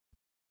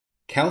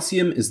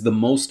Calcium is the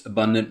most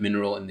abundant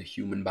mineral in the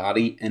human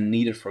body and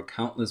needed for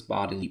countless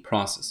bodily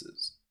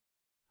processes.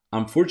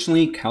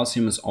 Unfortunately,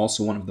 calcium is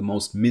also one of the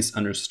most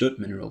misunderstood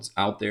minerals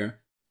out there,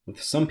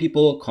 with some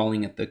people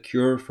calling it the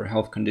cure for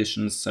health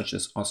conditions such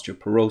as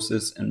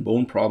osteoporosis and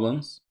bone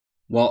problems,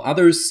 while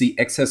others see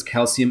excess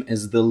calcium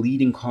as the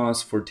leading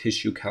cause for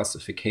tissue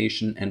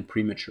calcification and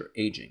premature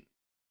aging.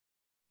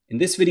 In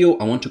this video,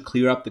 I want to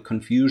clear up the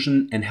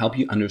confusion and help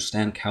you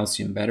understand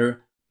calcium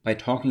better by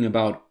talking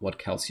about what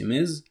calcium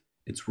is,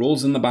 its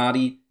roles in the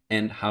body,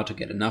 and how to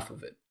get enough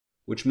of it,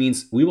 which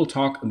means we will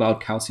talk about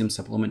calcium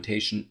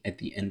supplementation at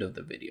the end of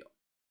the video.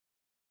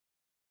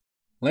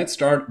 Let's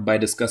start by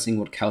discussing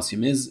what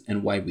calcium is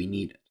and why we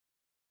need it.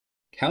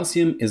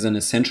 Calcium is an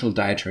essential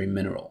dietary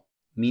mineral,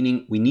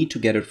 meaning we need to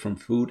get it from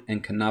food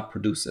and cannot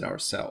produce it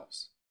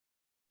ourselves.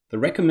 The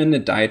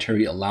recommended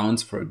dietary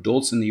allowance for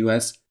adults in the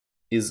US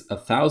is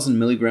 1,000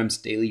 milligrams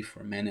daily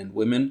for men and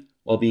women,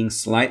 while being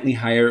slightly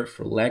higher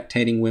for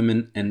lactating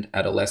women and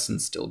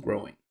adolescents still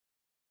growing.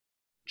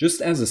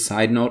 Just as a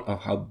side note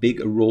of how big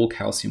a role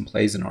calcium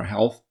plays in our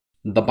health,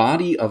 the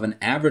body of an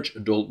average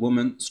adult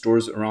woman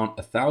stores around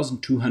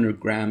 1,200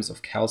 grams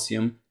of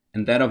calcium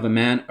and that of a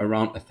man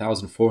around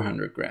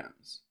 1,400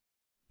 grams.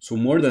 So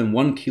more than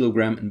 1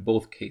 kilogram in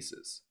both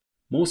cases,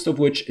 most of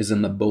which is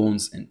in the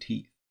bones and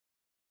teeth.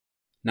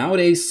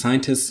 Nowadays,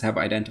 scientists have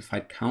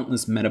identified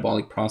countless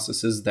metabolic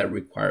processes that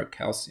require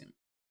calcium,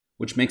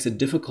 which makes it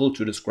difficult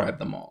to describe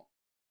them all.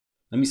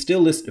 Let me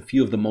still list a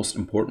few of the most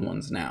important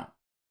ones now.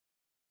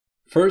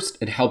 First,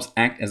 it helps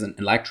act as an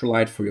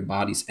electrolyte for your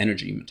body's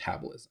energy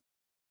metabolism.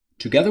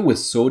 Together with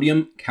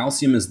sodium,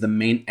 calcium is the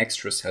main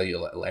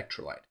extracellular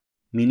electrolyte,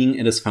 meaning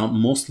it is found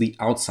mostly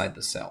outside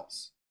the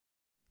cells.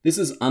 This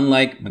is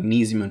unlike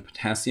magnesium and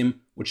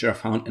potassium, which are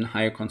found in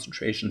higher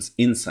concentrations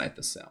inside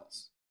the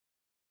cells.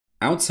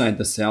 Outside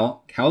the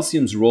cell,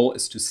 calcium's role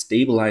is to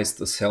stabilize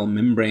the cell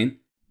membrane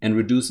and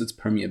reduce its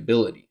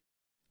permeability.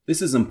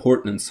 This is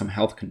important in some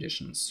health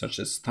conditions, such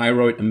as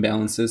thyroid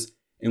imbalances,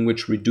 in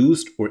which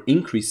reduced or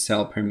increased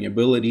cell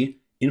permeability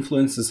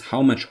influences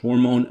how much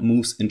hormone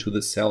moves into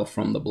the cell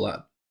from the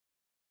blood.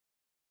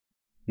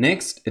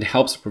 Next, it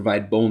helps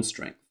provide bone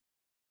strength.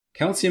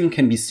 Calcium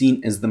can be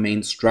seen as the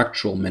main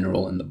structural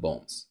mineral in the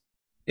bones.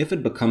 If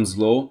it becomes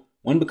low,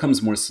 one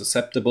becomes more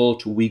susceptible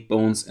to weak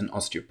bones and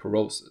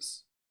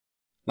osteoporosis.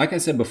 Like I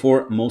said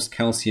before, most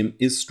calcium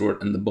is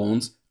stored in the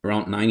bones,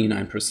 around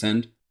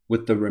 99%,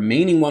 with the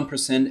remaining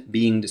 1%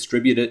 being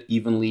distributed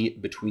evenly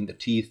between the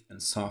teeth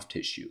and soft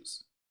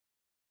tissues.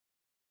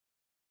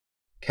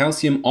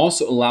 Calcium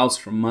also allows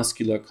for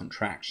muscular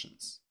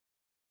contractions.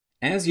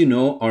 As you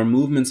know, our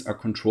movements are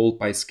controlled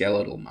by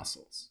skeletal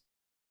muscles.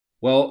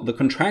 Well, the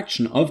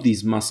contraction of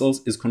these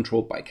muscles is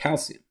controlled by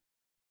calcium.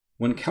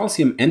 When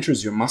calcium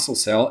enters your muscle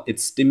cell, it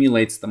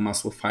stimulates the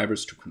muscle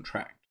fibers to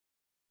contract.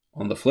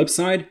 On the flip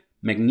side,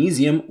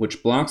 magnesium,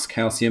 which blocks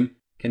calcium,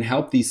 can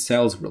help these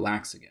cells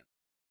relax again.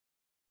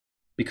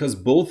 Because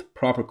both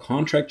proper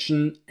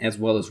contraction as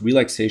well as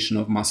relaxation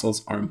of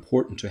muscles are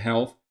important to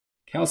health,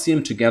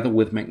 calcium together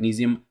with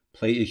magnesium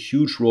play a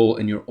huge role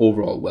in your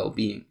overall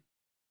well-being.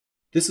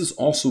 This is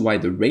also why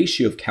the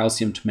ratio of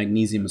calcium to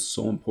magnesium is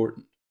so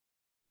important.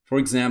 For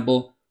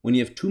example, when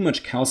you have too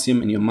much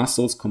calcium in your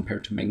muscles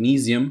compared to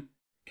magnesium,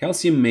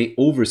 calcium may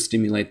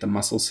overstimulate the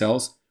muscle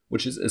cells,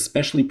 which is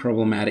especially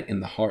problematic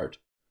in the heart,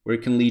 where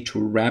it can lead to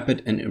a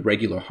rapid and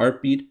irregular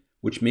heartbeat,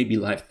 which may be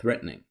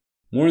life-threatening.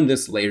 More on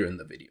this later in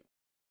the video.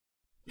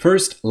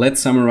 First,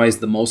 let's summarize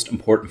the most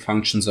important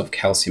functions of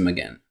calcium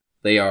again.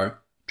 They are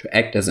to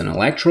act as an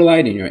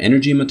electrolyte in your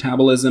energy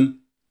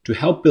metabolism, to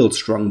help build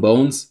strong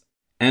bones,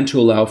 and to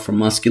allow for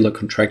muscular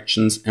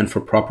contractions and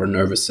for proper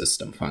nervous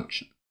system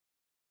function.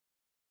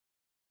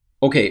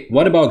 Okay,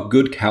 what about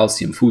good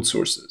calcium food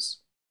sources?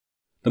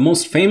 The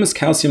most famous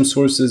calcium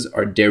sources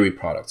are dairy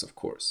products, of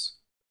course.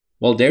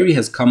 While dairy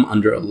has come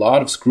under a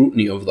lot of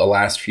scrutiny over the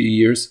last few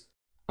years,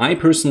 I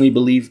personally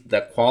believe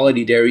that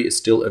quality dairy is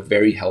still a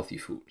very healthy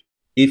food,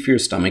 if your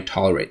stomach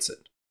tolerates it.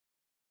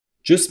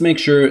 Just make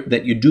sure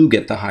that you do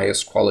get the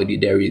highest quality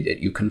dairy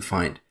that you can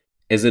find,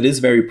 as it is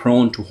very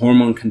prone to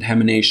hormone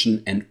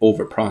contamination and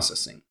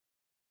overprocessing.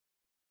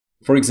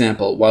 For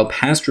example, while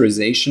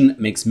pasteurization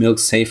makes milk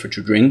safer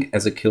to drink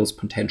as it kills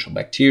potential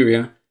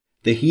bacteria,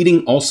 the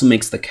heating also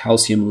makes the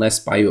calcium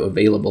less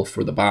bioavailable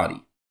for the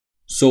body.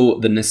 So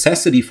the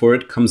necessity for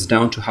it comes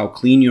down to how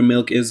clean your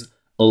milk is,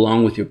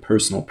 along with your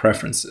personal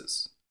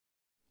preferences.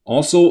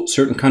 Also,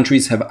 certain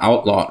countries have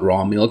outlawed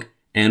raw milk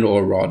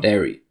and/or raw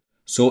dairy.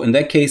 So in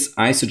that case,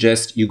 I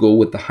suggest you go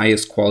with the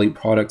highest quality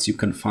products you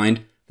can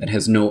find that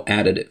has no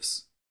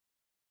additives.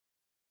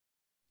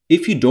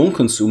 If you don't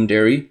consume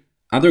dairy,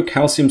 other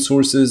calcium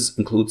sources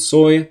include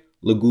soy,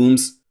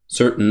 legumes,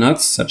 certain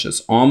nuts such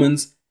as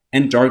almonds,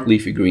 and dark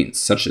leafy greens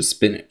such as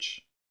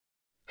spinach.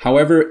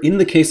 However, in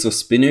the case of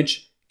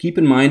spinach, keep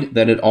in mind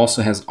that it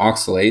also has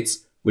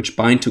oxalates, which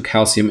bind to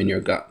calcium in your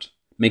gut,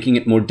 making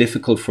it more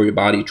difficult for your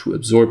body to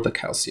absorb the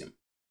calcium.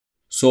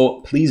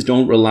 So please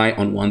don't rely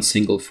on one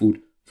single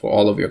food for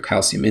all of your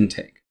calcium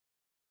intake.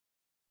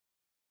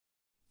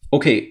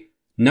 Okay,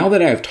 Now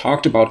that I have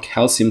talked about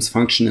calcium's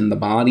function in the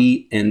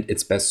body and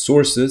its best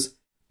sources,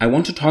 I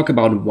want to talk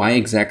about why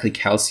exactly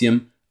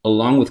calcium,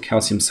 along with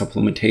calcium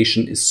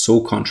supplementation, is so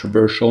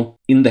controversial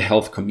in the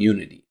health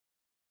community.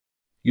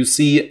 You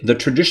see, the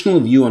traditional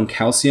view on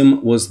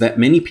calcium was that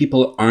many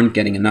people aren't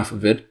getting enough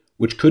of it,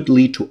 which could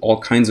lead to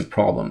all kinds of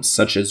problems,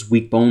 such as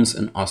weak bones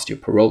and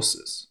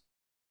osteoporosis.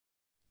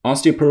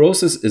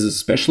 Osteoporosis is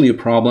especially a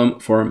problem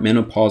for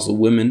menopausal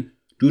women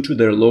due to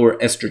their lower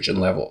estrogen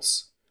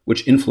levels,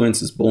 which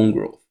influences bone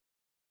growth.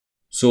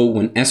 So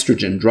when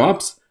estrogen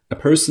drops, a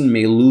person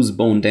may lose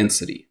bone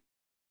density.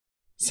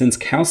 Since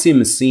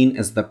calcium is seen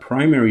as the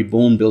primary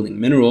bone-building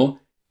mineral,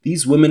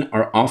 these women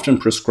are often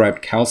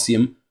prescribed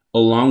calcium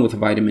along with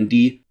vitamin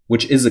D,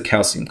 which is a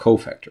calcium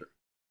cofactor.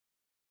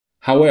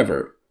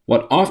 However,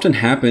 what often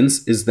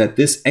happens is that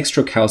this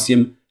extra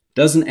calcium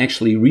doesn't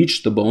actually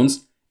reach the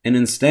bones and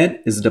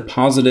instead is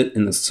deposited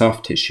in the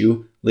soft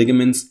tissue,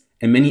 ligaments,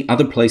 and many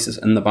other places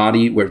in the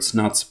body where it's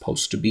not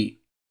supposed to be.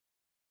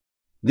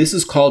 This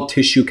is called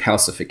tissue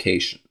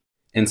calcification.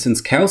 And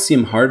since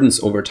calcium hardens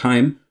over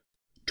time,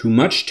 too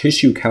much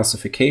tissue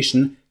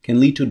calcification can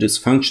lead to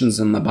dysfunctions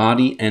in the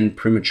body and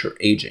premature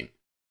aging.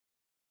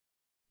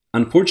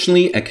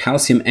 Unfortunately, a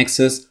calcium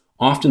excess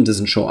often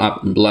doesn't show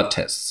up in blood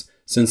tests,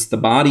 since the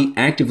body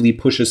actively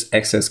pushes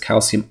excess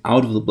calcium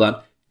out of the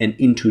blood and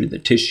into the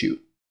tissue.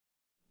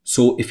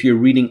 So if you're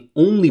reading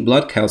only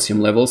blood calcium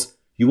levels,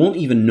 you won't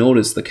even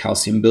notice the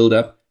calcium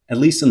buildup, at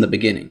least in the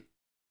beginning.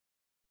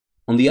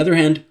 On the other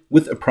hand,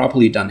 with a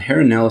properly done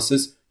hair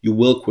analysis, you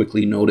will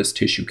quickly notice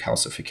tissue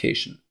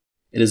calcification.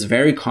 It is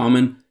very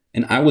common,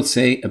 and I would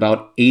say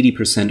about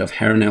 80% of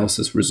hair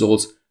analysis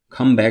results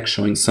come back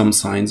showing some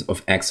signs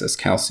of excess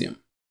calcium.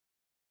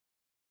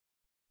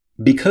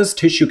 Because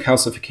tissue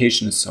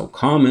calcification is so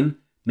common,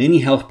 many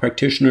health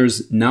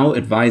practitioners now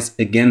advise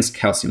against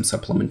calcium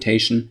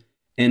supplementation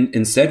and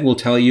instead will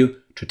tell you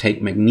to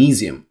take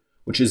magnesium,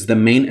 which is the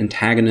main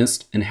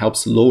antagonist and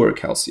helps lower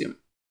calcium.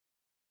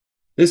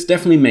 This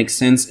definitely makes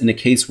sense in a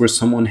case where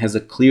someone has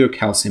a clear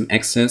calcium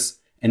excess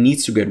and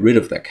needs to get rid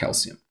of that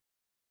calcium.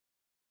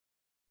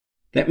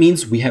 That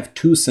means we have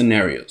two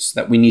scenarios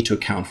that we need to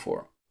account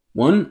for.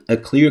 One, a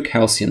clear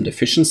calcium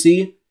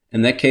deficiency.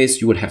 In that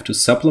case, you would have to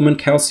supplement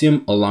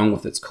calcium along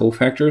with its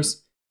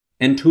cofactors.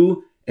 And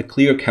two, a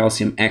clear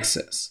calcium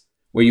excess,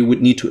 where you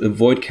would need to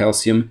avoid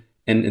calcium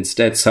and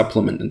instead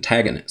supplement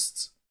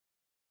antagonists.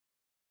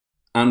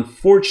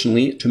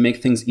 Unfortunately, to make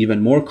things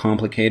even more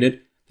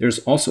complicated, there's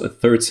also a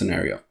third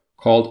scenario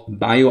called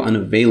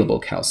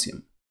biounavailable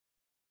calcium.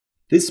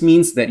 This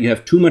means that you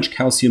have too much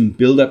calcium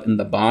buildup in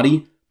the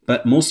body,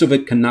 but most of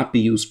it cannot be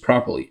used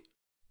properly.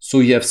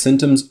 So you have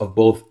symptoms of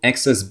both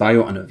excess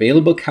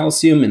biounavailable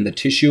calcium in the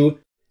tissue,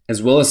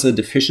 as well as a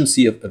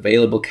deficiency of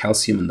available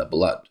calcium in the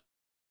blood.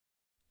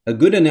 A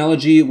good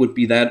analogy would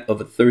be that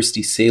of a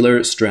thirsty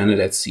sailor stranded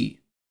at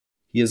sea.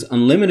 He has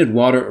unlimited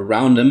water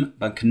around him,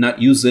 but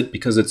cannot use it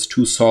because it's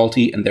too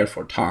salty and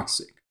therefore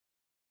toxic.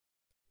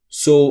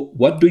 So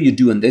what do you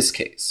do in this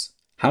case?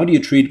 How do you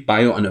treat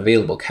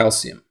biounavailable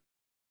calcium?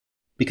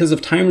 Because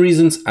of time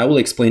reasons, I will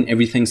explain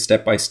everything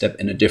step by step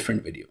in a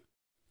different video.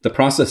 The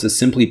process is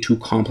simply too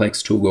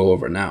complex to go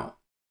over now.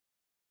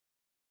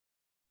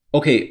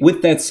 Okay,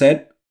 with that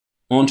said,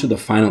 on to the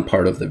final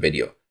part of the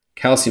video,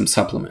 calcium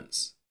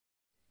supplements.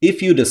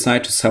 If you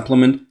decide to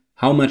supplement,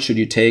 how much should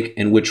you take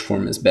and which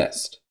form is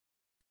best?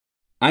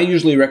 I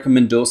usually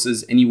recommend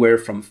doses anywhere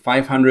from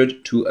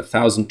 500 to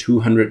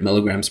 1,200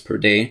 milligrams per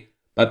day,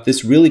 but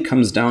this really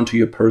comes down to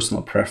your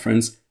personal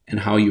preference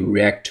and how you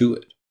react to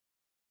it.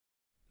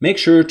 Make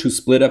sure to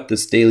split up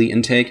this daily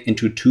intake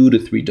into 2 to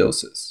 3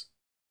 doses.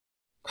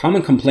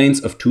 Common complaints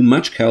of too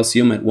much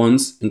calcium at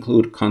once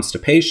include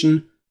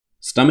constipation,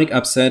 stomach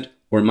upset,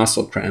 or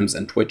muscle cramps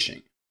and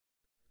twitching.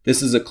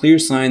 This is a clear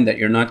sign that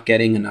you're not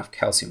getting enough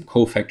calcium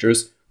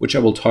cofactors, which I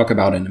will talk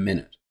about in a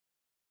minute.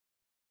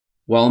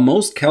 While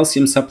most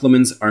calcium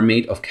supplements are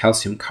made of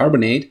calcium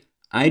carbonate,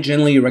 I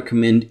generally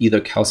recommend either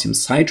calcium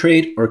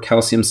citrate or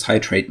calcium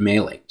citrate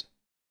malate.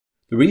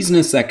 The reason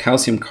is that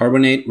calcium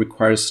carbonate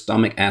requires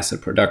stomach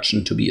acid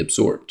production to be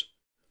absorbed,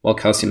 while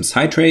calcium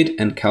citrate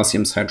and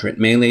calcium citrate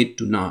malate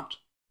do not.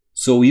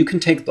 So you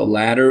can take the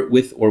latter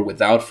with or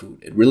without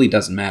food, it really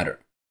doesn't matter.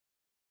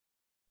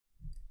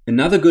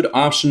 Another good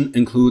option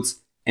includes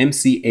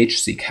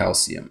MCHC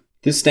calcium.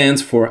 This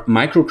stands for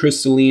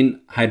microcrystalline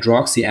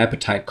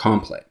hydroxyapatite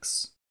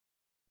complex.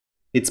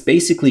 It's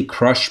basically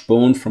crushed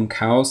bone from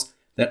cows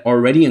that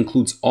already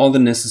includes all the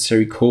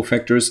necessary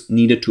cofactors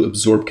needed to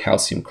absorb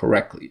calcium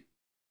correctly.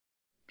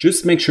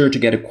 Just make sure to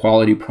get a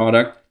quality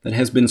product that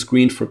has been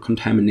screened for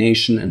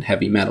contamination and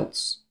heavy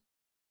metals.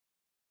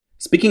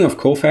 Speaking of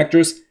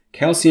cofactors,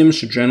 calcium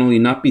should generally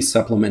not be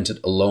supplemented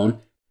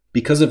alone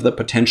because of the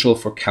potential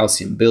for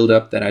calcium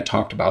buildup that I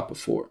talked about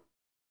before.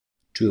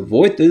 To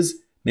avoid this,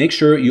 make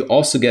sure you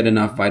also get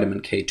enough vitamin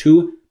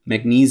K2,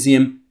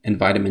 magnesium, and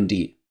vitamin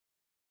D.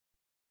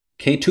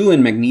 K2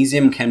 and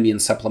magnesium can be in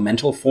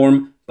supplemental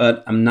form,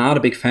 but I'm not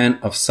a big fan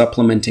of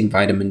supplementing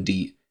vitamin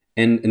D,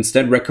 and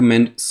instead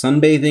recommend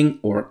sunbathing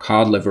or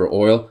cod liver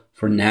oil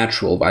for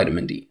natural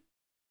vitamin D.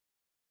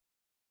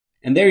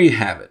 And there you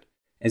have it.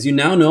 As you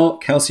now know,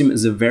 calcium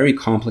is a very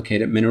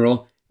complicated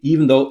mineral,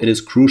 even though it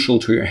is crucial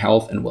to your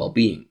health and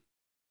well-being.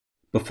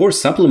 Before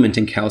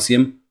supplementing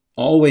calcium,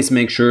 always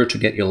make sure to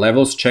get your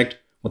levels checked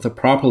with a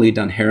properly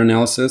done hair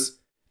analysis,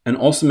 and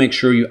also make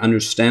sure you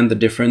understand the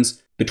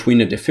difference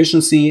between a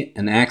deficiency,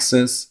 an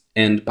excess,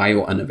 and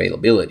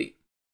biounavailability.